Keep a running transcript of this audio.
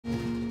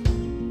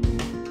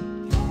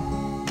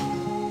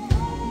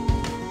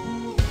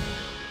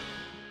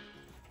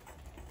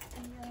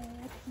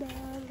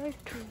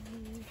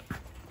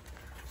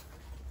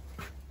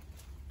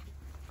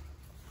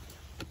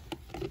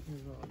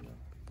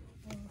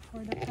for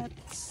the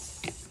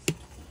pets.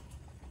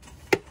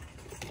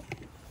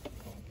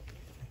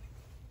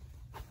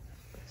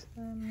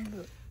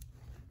 And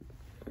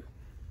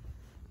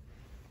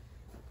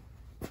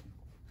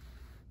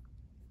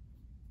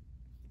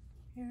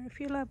here, if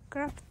you love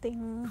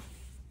crafting,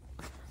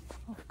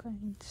 all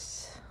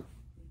kinds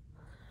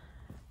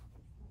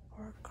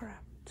or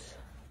crafts.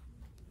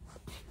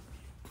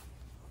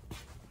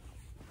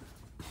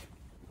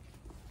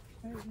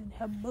 I even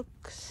have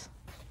books.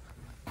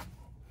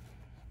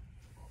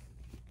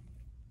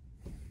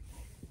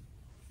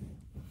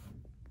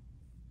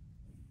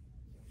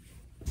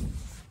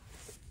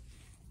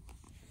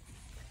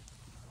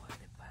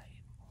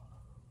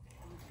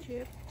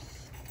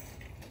 Chips.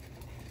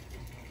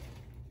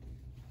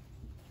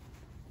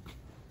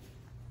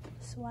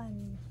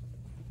 Swan.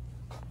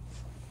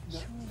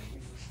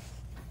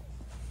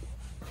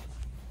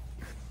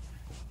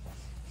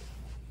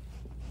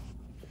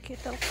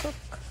 Kettle cook.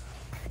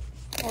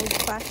 Old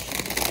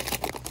fashioned.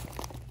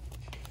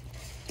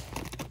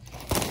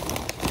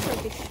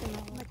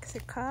 Traditional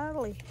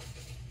Mexicali.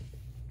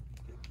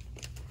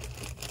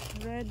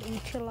 Red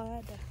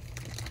enchilada.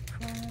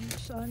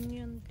 Prawns,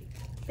 onion,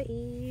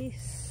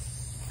 paste.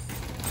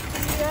 We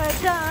are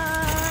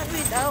done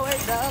with our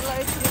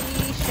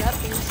 $3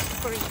 shopping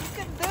spree. You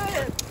can do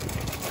it.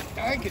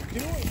 I can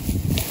do it.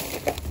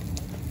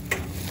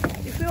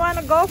 If you want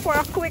to go for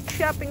a quick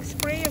shopping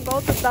spree, you go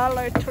to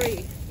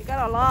 $3. You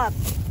got a lot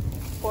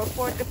for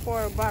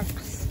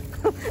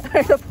 $44.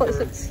 I suppose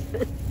it's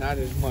not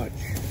as much.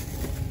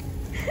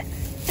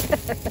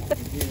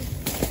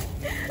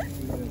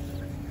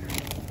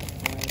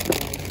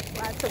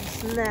 Lots of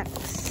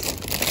snacks.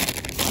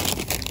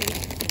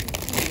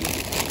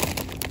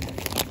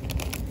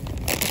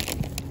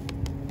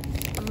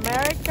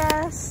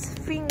 America's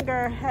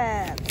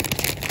fingerhead.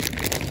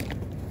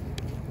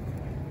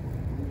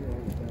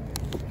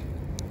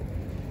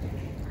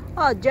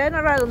 Oh,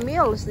 General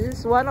Mills. This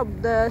is one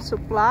of the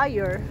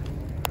supplier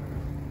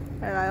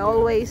that I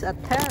always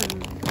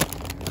attend.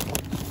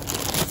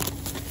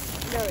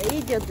 Their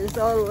agent is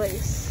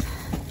always.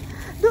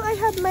 Do I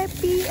have my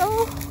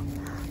PO?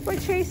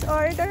 Purchase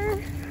order?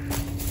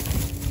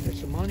 There's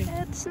some money.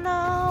 It's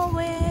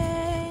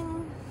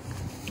snowing.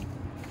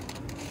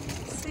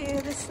 See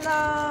the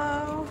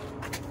snow.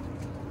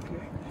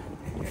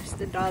 Here's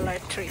the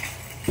 $3.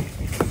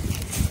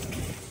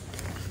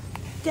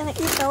 Gonna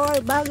eat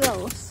our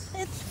bagels.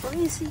 It's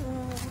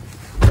freezing.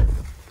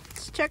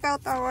 Let's check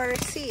out our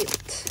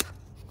receipt.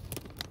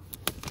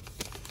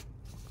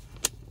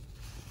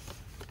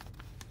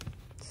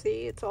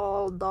 See, it's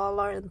all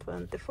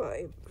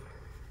 $1.25.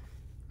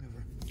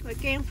 We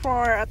came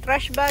for a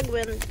trash bag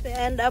when we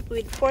end up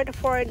with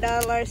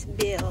 $44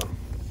 bill.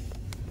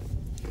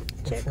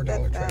 Check $4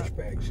 that trash out.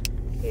 bags.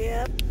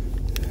 Yep.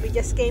 We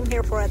just came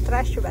here for a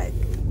trash bag.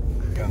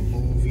 Got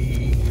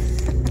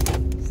movies.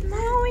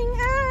 Snowing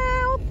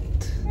out.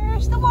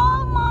 There's the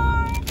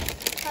Walmart.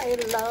 I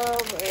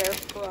love air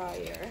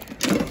fryer.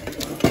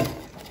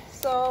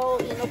 So,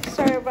 in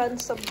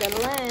observance of the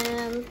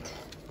Lent,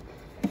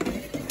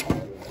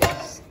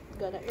 just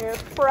gonna air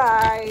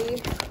fry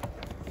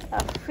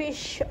a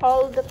fish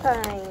all the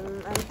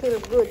time until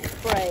Good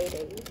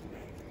Friday.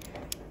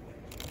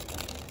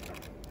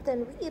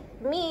 Then we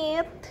eat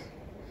meat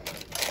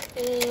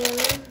in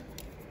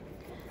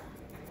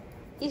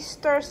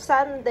Easter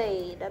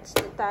Sunday. That's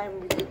the time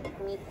we eat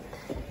meat.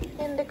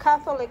 In the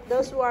Catholic,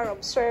 those who are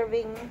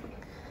observing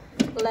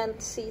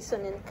Lent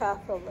season in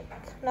Catholic,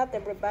 not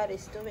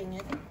everybody's doing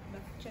it,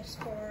 but just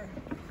for,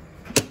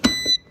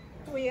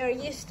 we are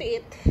used to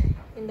it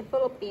in the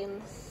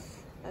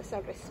Philippines as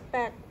a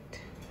respect.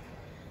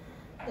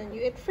 Then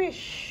you eat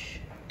fish.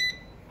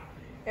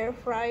 Air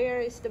fryer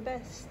is the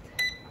best.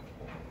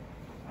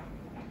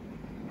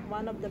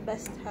 One of the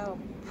best help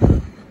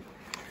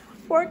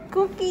for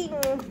cooking,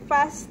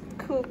 fast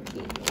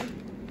cooking.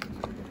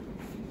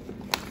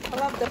 I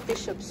love the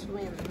fish of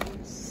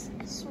swans.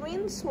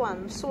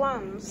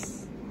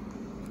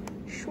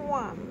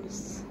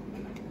 Swans.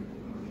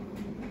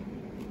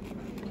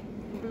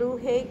 Blue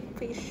hake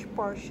fish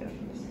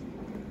portions.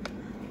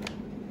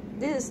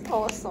 This is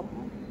awesome.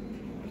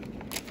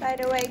 By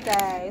the way,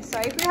 guys, so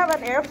if you have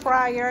an air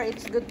fryer,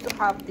 it's good to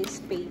have this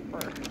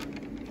paper,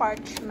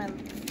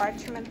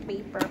 parchment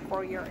paper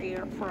for your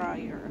air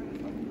fryer.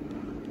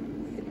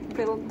 It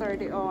filters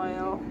the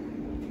oil.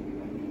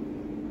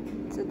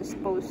 It's a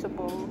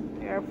disposable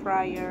air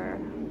fryer,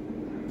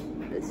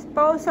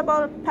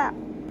 disposable pap,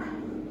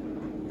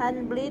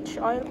 unbleached,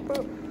 oil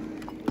proof.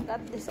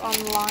 Got this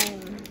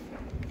online.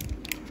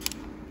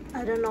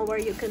 I don't know where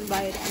you can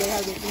buy it. They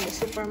have it in the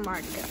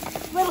supermarket.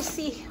 We'll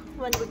see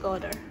when we go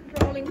there.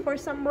 Rolling for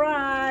some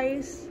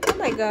rice. Oh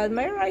my god,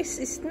 my rice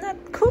is not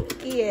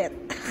cooked yet.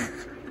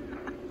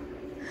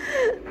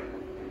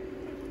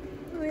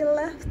 We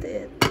left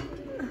it.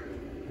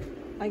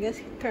 I guess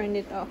he turned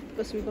it off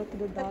because we go to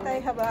the dollar. But I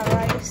have a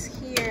rice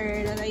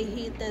here that I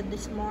heated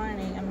this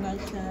morning. I'm not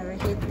gonna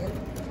reheat it.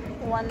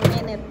 1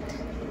 minute.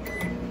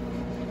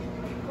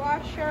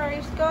 Washer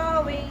is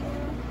going.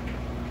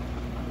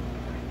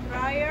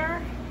 Dryer.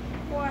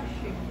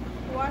 Washing,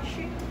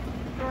 washing,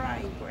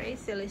 dry.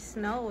 Brazil is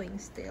snowing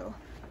still.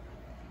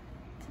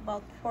 It's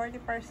about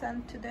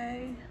 40%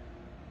 today.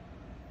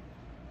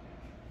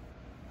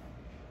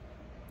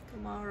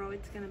 Tomorrow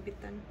it's gonna be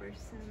 10%.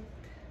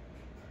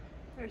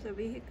 There's a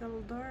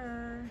vehicle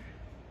door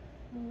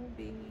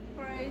moving.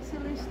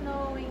 Brazil is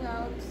snowing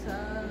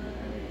outside.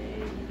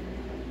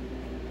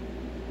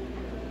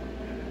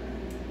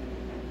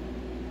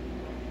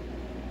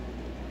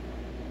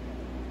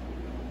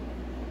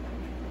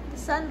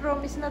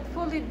 Sunroom is not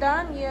fully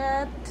done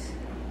yet.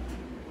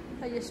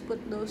 I just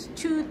put those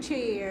 2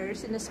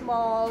 chairs in a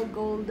small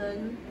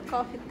golden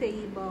coffee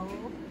table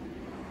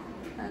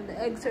and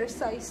the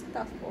exercise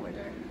stuff over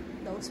there.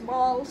 Those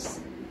balls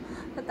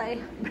that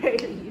I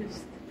barely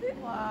used.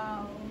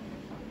 Wow,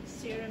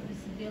 serum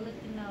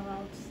visibility now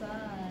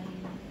outside.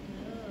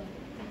 Look,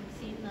 can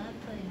see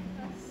nothing.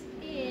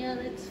 And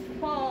it's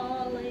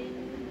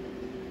falling.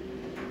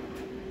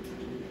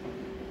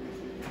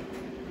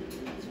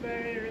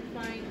 Very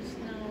refined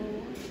snow.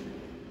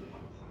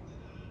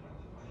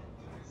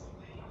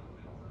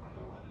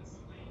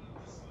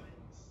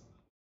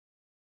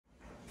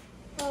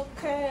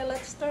 Okay,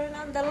 let's turn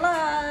on the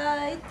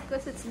light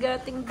because it's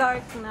getting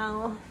dark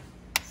now.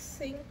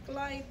 Sink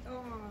light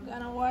on.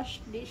 Gonna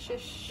wash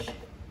dishes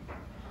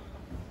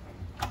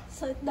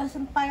so it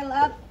doesn't pile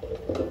up.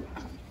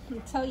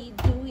 That's how you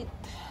do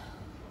it.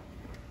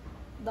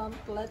 Don't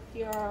let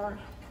your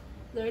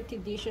dirty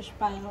dishes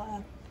pile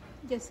up.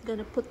 Just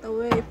gonna put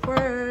away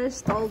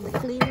first all the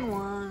clean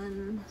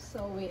ones.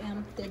 So we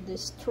empty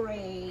this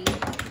tray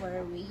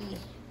where we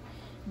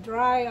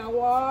dry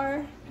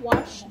our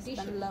wash dish.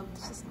 I love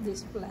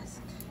this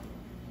plastic.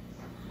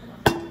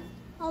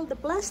 All the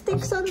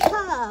plastics on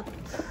top.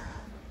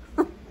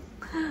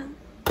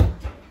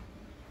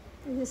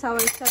 This is how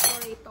I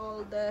separate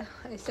all the,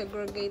 I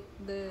segregate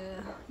the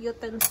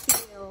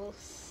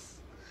utensils.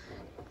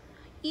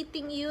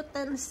 Eating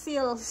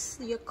utensils,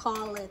 you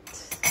call it.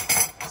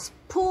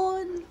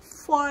 Spoon,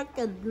 fork,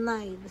 and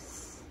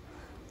knives.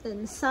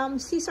 Then some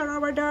scissors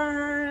over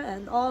there,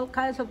 and all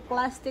kinds of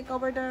plastic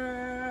over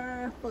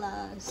there.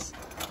 Plus,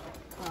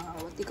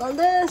 what do you call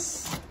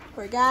this?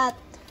 Forgot.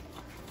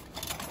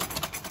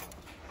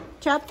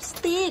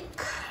 Chopstick.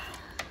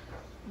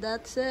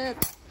 That's it.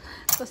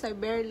 Because I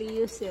barely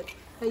use it.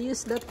 I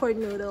use that for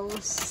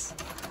noodles.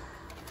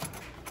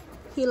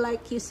 He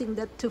like using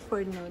that too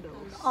for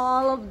noodles.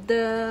 All of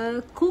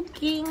the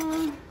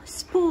cooking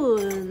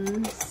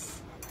spoons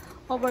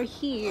over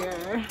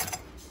here.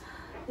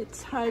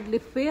 It's hardly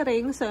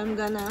fitting, so I'm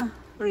gonna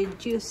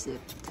reduce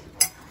it.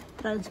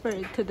 Transfer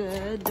it to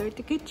the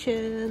dirty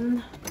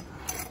kitchen.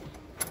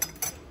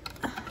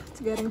 It's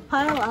getting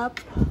piled up.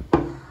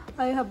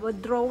 I have a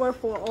drawer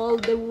for all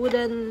the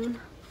wooden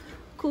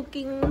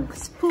cooking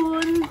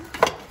spoon,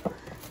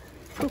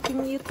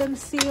 cooking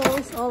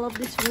utensils, all of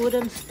this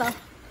wooden stuff.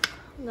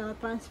 I'm gonna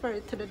transfer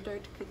it to the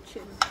dirty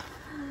kitchen.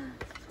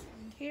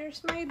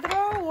 Here's my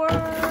drawer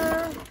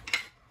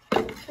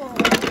for all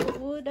the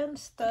wooden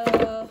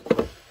stuff.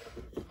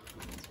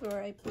 That's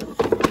where I put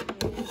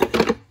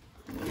it.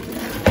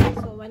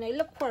 So when I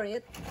look for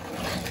it,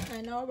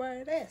 I know where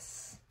it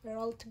is. They're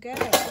all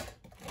together.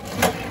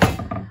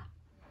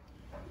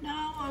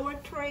 Now our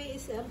tray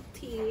is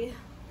empty.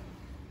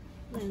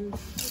 And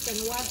you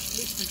can wash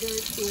this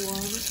dirty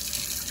one.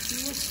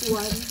 Use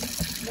one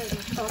that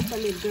is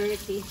totally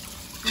dirty.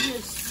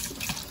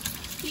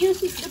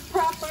 Use is the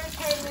proper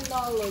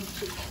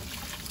terminology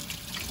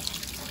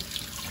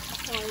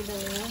for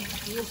the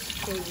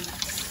usefulness.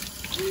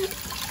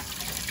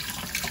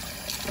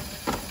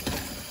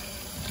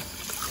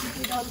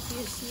 We don't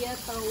use yet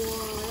our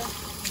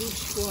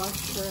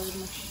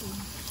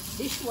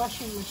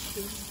dishwashing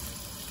machine.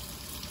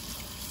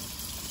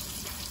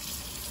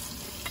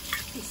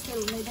 We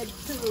still needed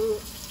to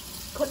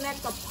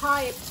connect a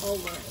pipe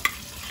over it.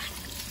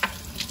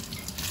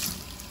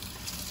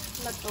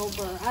 Not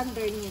over,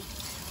 underneath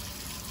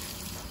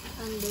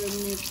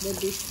the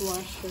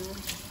dishwasher.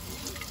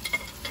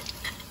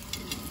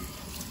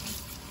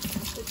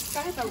 It's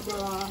kind of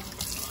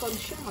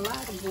consume a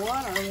lot of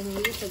water when you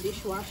use a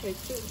dishwasher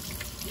too.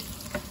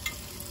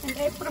 And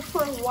I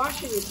prefer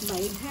washing it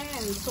by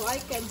hand so I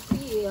can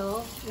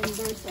feel when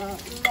there's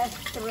less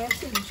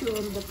residue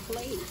on the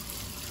plate.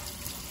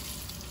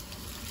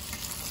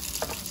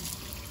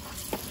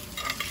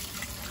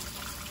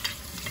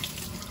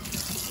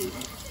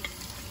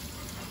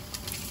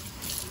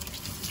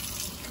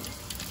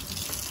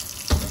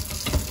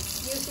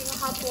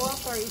 Hot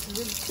water is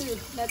good too.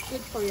 Not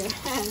good for your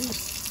hands.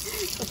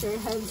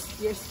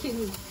 Because your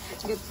skin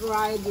gets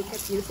dried. You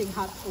keep using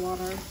hot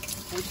water.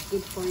 It's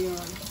good for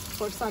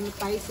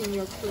sanitizing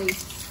your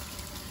place.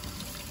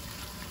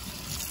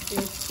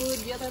 There's food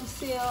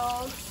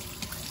utensils,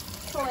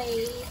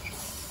 plates,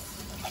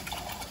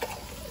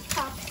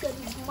 cups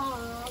and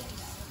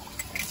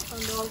mugs,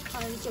 and all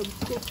kinds of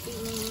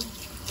cooking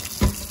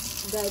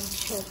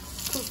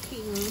gadgets,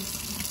 cooking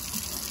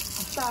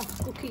stuff,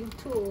 cooking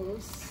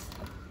tools.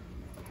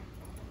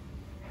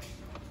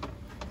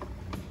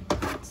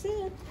 That's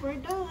it, we're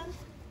done.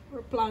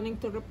 We're planning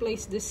to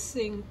replace this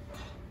sink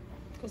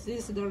because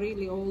this is the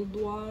really old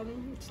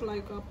one. It's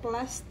like a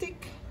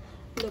plastic.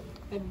 Look,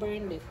 I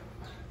burned it.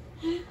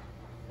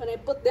 When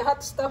I put the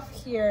hot stuff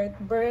here, it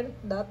burnt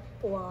that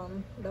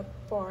one, that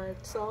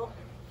part. So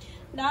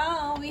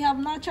now we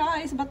have no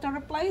choice but to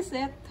replace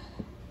it.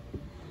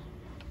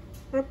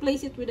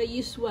 Replace it with a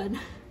used one.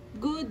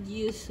 Good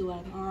used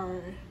one,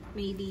 or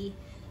maybe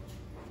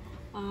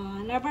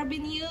never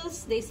been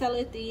used. They sell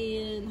it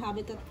in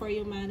Habitat for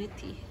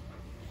Humanity.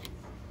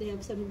 They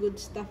have some good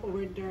stuff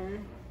over there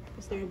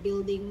because they're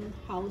building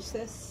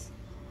houses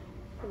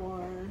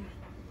for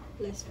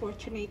less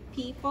fortunate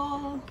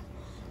people,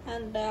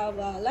 and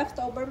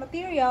leftover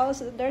materials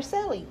that they're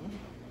selling.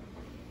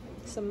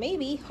 So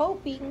maybe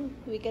hoping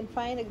we can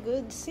find a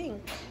good sink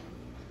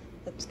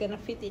that's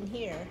gonna fit in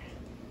here.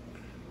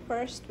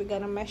 First, we're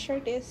gonna measure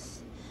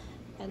this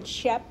and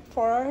shop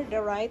for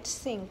the right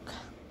sink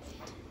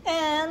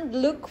and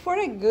look for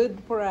a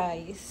good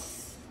price.